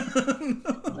that.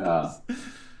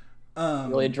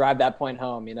 Really drive that point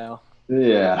home, you know?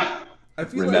 Yeah. I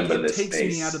feel like it takes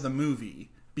me out of the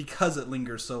movie because it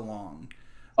lingers so long.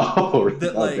 Oh,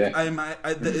 that like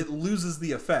that it loses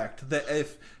the effect. That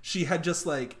if she had just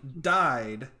like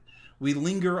died, we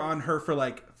linger on her for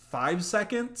like 5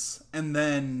 seconds and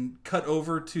then cut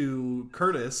over to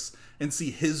Curtis and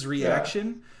see his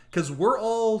reaction. Because we're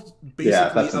all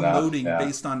basically emoting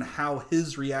based on how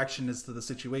his reaction is to the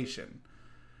situation.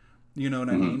 You know what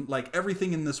I mean? Like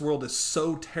everything in this world is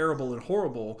so terrible and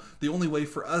horrible. The only way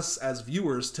for us as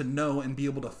viewers to know and be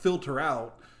able to filter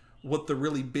out what the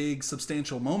really big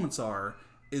substantial moments are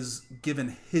is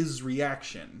given his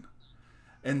reaction.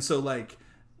 And so like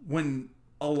when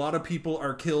a lot of people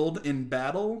are killed in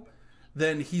battle,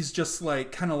 then he's just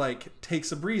like kind of like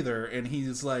takes a breather and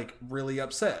he's like really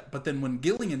upset. But then when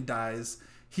Gillian dies,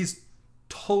 he's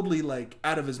totally like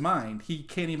out of his mind. He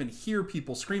can't even hear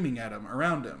people screaming at him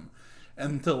around him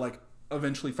until like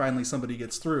eventually finally somebody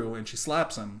gets through and she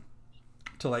slaps him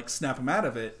to like snap him out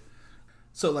of it.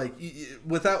 So like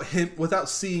without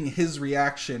seeing his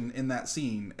reaction in that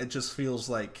scene, it just feels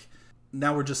like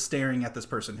now we're just staring at this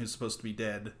person who's supposed to be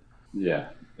dead. Yeah,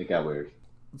 it got weird.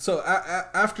 So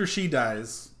after she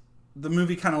dies, the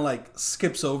movie kind of like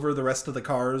skips over the rest of the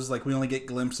cars. Like we only get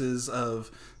glimpses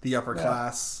of the upper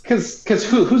class. Because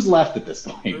who's left at this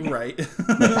point? Right.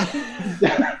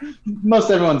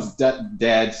 Most everyone's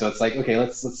dead, so it's like, okay,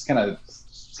 let's kind of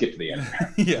skip to the end.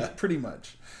 Yeah, pretty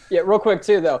much. Yeah, real quick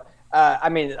too though. I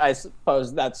mean, I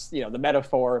suppose that's, the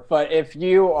metaphor, but if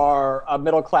you are a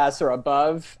middle class or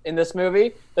above in this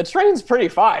movie, the train's pretty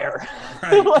fire.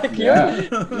 Right. Like you're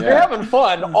having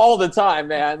fun all the time,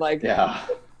 man. Like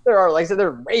there are, like I said, there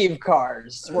are rave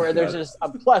cars where there's just a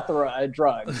plethora of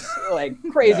drugs, like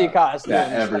crazy costumes. Yeah,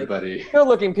 everybody. Like,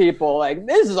 good-looking people. Like,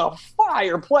 this is a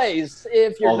fire place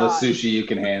if you're all not... the sushi you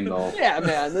can handle. Yeah,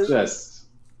 man. Just...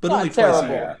 But only twice a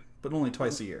year. But only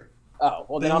twice a year. Oh,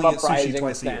 well, they then I'm only get uprising sushi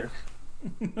twice a then. year.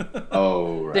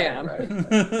 Oh, right. Damn.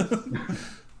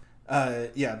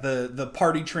 Right. Yeah, the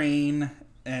party train,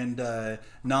 and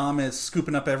Nam is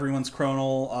scooping up everyone's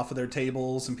chronal off of their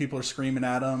tables, and people are screaming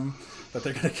at him that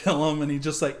they're gonna kill him, and he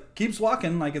just like keeps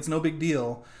walking like it's no big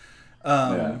deal.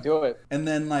 Do it. And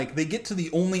then like they get to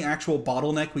the only actual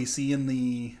bottleneck we see in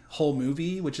the whole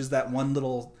movie, which is that one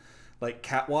little like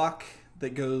catwalk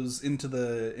that goes into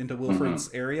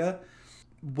Wilfred's area.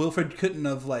 Wilfred couldn't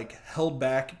have like held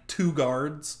back 2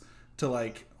 guards to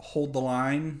like hold the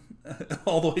line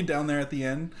all the way down there at the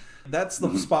end. That's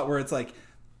the spot where it's like,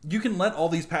 you can let all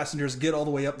these passengers get all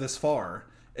the way up this far.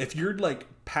 If you're like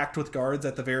packed with guards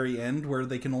at the very end where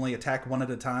they can only attack one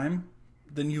at a time,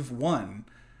 then you've won.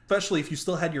 Especially if you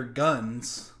still had your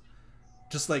guns.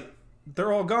 Just like,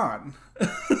 they're all gone.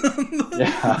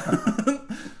 Yeah.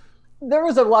 There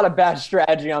was a lot of bad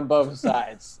strategy on both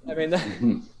sides. I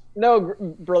mean, no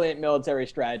brilliant military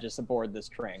strategists aboard this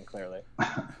train, clearly.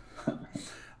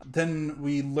 Then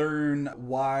we learn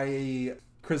why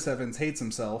Chris Evans hates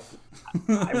himself.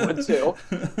 I would too.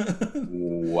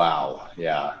 Wow.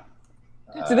 Yeah.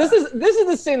 So this is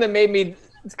the scene that made me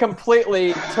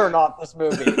completely turn off this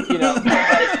movie.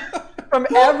 Like, from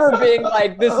ever being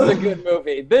like, this is a good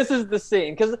movie. This is the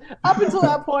scene. Because up until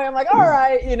that point, I'm like, all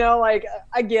right, like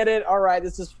I get it. All right,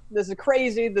 this is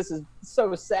crazy. This is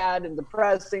so sad and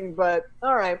depressing. But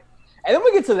all right. And then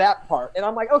we get to that part, and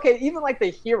I'm like, okay, even like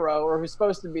the hero, or who's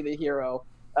supposed to be the hero,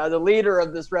 the leader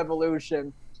of this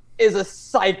revolution, is a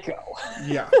psycho.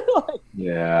 Yeah.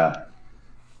 Yeah.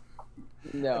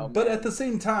 No. But at the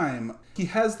same time, he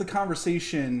has the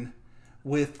conversation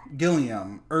with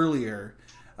Gilliam earlier,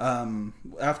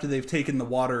 after they've taken the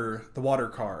water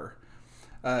car.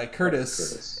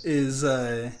 Curtis is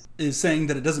saying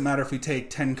that it doesn't matter if we take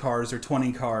 10 cars or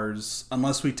 20 cars,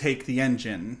 unless we take the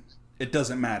engine, it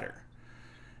doesn't matter.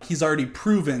 He's already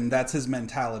proven that's his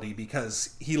mentality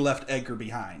because he left Edgar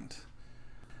behind.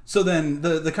 So then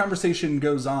the conversation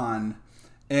goes on,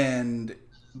 and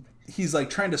he's like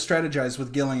trying to strategize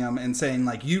with Gilliam and saying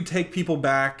like, you take people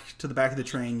back to the back of the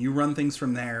train, you run things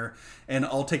from there, and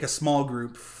I'll take a small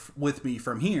group with me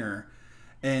from here.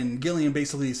 And Gilliam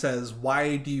basically says,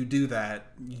 why do you do that?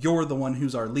 You're the one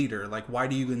who's our leader. Like, why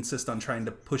do you insist on trying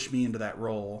to push me into that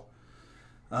role?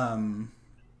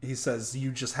 He says,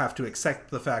 you just have to accept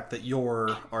the fact that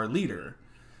you're our leader.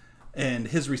 And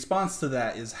his response to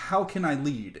that is, how can I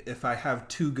lead if I have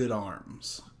 2 good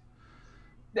arms?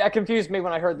 That confused me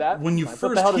when I heard that. When you like,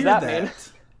 first hear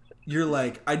that, you're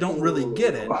like, I don't really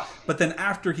get it. But then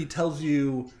after he tells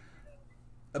you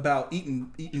about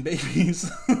eating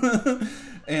babies,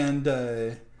 and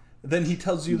then he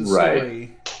tells you the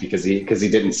story. Because he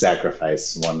didn't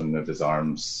sacrifice one of his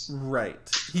arms. Right.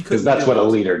 Because that's what a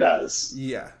leader does.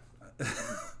 Yeah.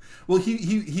 Well,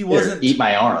 he wasn't... Eat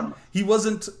my arm. He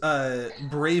wasn't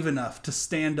brave enough to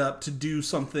stand up to do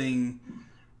something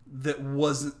that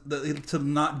wasn't... to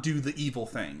not do the evil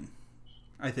thing,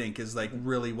 I think, is like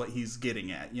really what he's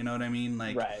getting at. You know what I mean?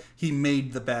 Like, he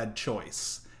made the bad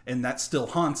choice, and that still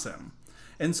haunts him.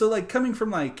 And so, like, coming from,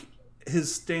 like,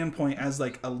 his standpoint as,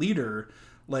 like, a leader,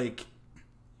 like,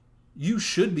 you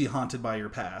should be haunted by your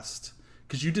past,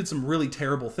 because you did some really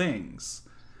terrible things.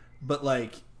 But,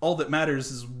 like, all that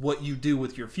matters is what you do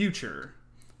with your future.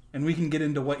 And we can get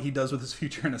into what he does with his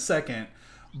future in a second.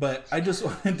 But I just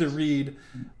wanted to read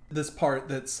this part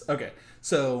that's... Okay,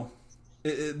 so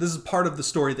this is part of the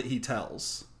story that he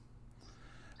tells.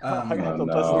 I have to no.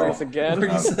 listen to this again. Where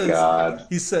he Oh, says, God.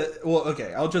 he said, well,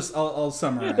 okay, I'll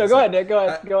summarize. No, go ahead, Nick. Go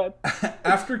ahead.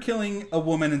 After killing a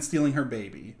woman and stealing her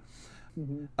baby,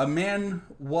 Mm-hmm. a man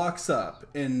walks up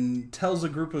and tells a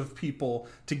group of people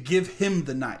to give him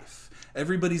the knife.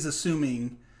 Everybody's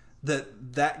assuming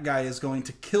that guy is going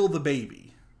to kill the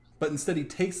baby. But instead he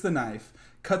takes the knife,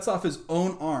 cuts off his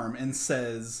own arm, and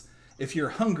says, if you're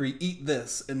hungry, eat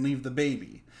this and leave the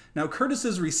baby. Now,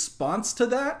 Curtis's response to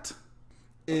that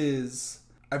is,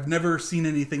 I've never seen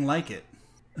anything like it.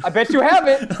 I bet you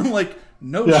haven't. I'm like,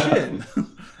 no shit.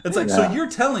 It's like, so you're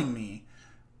telling me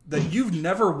that you've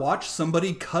never watched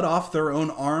somebody cut off their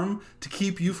own arm to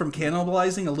keep you from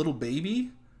cannibalizing a little baby?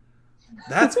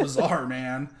 That's bizarre,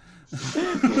 man.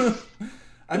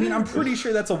 I mean, I'm pretty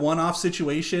sure that's a one-off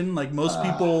situation. Like, most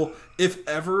people, if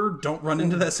ever, don't run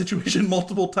into that situation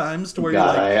multiple times to where you're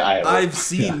like, I've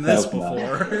seen this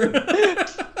before.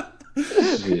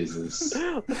 Jesus.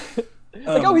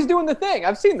 Like, oh, he's doing the thing.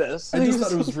 I've seen this. I just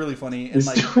thought it was really funny. And,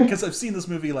 like, because I've seen this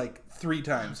movie, like, 4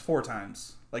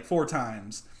 times.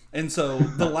 And so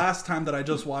the last time that I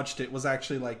just watched it was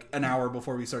actually, like, an hour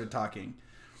before we started talking.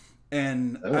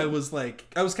 And I was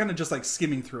kind of just like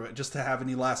skimming through it just to have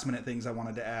any last minute things I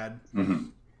wanted to add.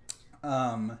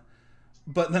 Mm-hmm.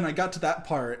 But then I got to that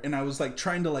part and I was like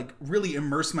trying to like really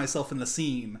immerse myself in the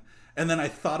scene. And then I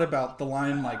thought about the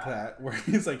line like that where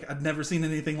he's like, I'd never seen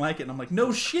anything like it. And I'm like,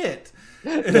 no shit.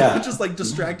 And it just like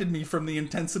distracted me from the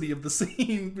intensity of the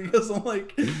scene because I'm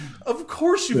like, of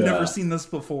course you've never seen this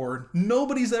before.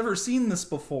 Nobody's ever seen this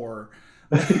before.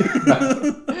 In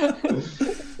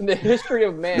the history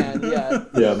of man, yeah.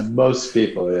 Yeah, most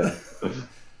people, yeah.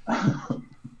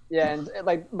 Yeah, and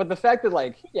like, but the fact that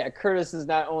like, yeah, Curtis is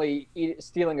not only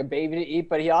stealing a baby to eat,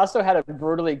 but he also had to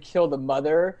brutally kill the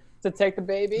mother to take the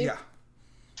baby. Yeah.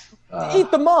 Eat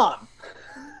the mom.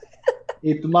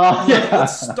 Eat the mom. Yeah.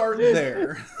 Let's start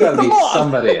there. It's gotta be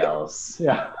somebody else.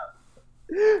 Yeah.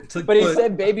 But he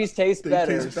said babies taste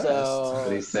better, taste best. so.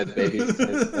 But he said babies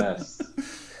taste best.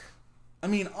 I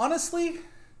mean, honestly,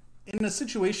 in a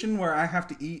situation where I have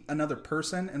to eat another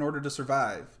person in order to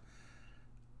survive,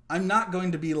 I'm not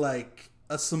going to be like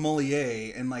a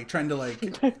sommelier and like trying to like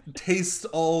taste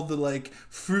all the like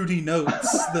fruity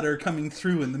notes that are coming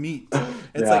through in the meat.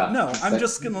 It's like, no, I'm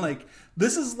just gonna like,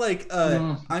 this is like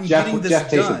I'm getting this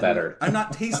Jeff tasted done. better. I'm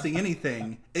not tasting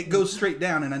anything. It goes straight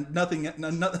down and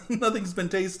nothing's been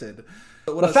tasted.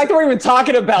 But what The fact that we're even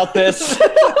talking about this.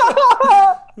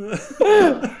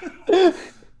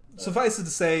 Suffice it to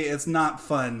say, it's not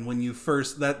fun when you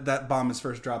first that bomb is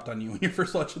first dropped on you when you're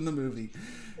first watching the movie.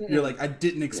 You're like, I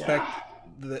didn't expect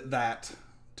that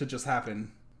to just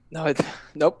happen. No,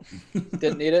 nope,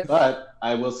 didn't need it. But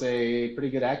I will say,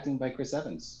 pretty good acting by Chris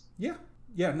Evans. Yeah,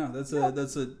 no, that's a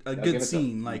give good it to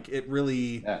scene. him. Like it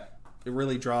really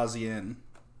draws you in.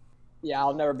 Yeah,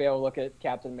 I'll never be able to look at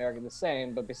Captain America the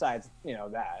same. But besides,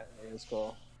 that it was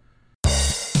cool.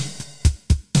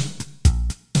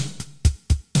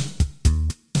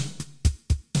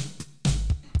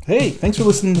 Hey, thanks for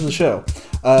listening to the show.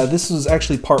 This is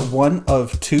actually part 1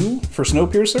 of 2 for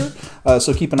Snowpiercer,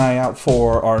 so keep an eye out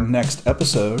for our next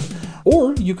episode.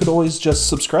 Or you could always just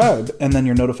subscribe, and then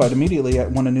you're notified immediately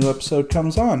when a new episode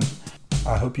comes on.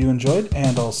 I hope you enjoyed,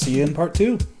 and I'll see you in part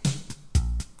 2.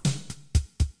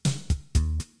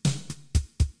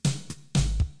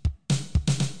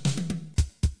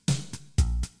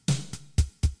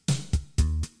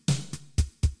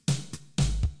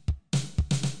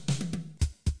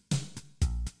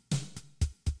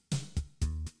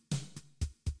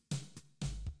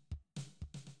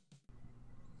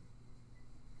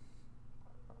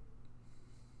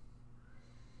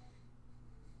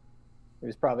 He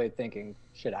was probably thinking,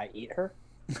 should I eat her?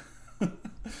 I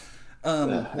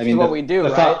This is what we do,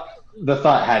 right? The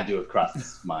thought had to have crossed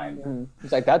his mind.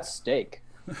 He's like, that's steak.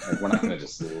 Like, we're not going to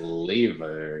just leave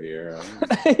her here.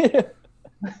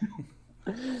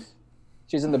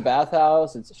 She's in the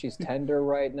bathhouse. She's tender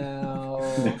right now.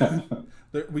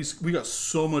 We got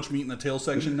so much meat in the tail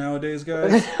section nowadays,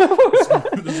 guys. This is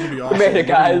gonna be awesome. We made it,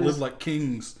 guys. We're gonna live like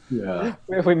kings. Yeah.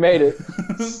 We made it.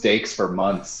 Steaks for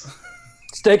months.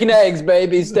 Steak and eggs,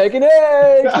 baby. Steak and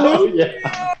eggs. Oh,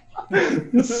 yeah.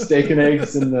 Steak and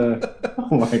eggs in the...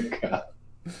 Oh, my God.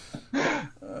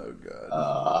 Oh,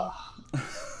 God.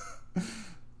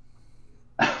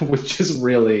 Which is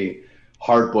really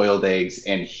hard-boiled eggs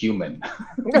and human.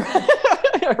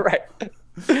 Right.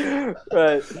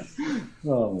 Right.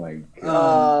 Oh my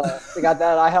god. We got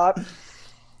that at IHOP.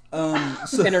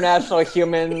 So, International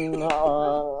Human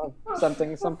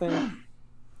something.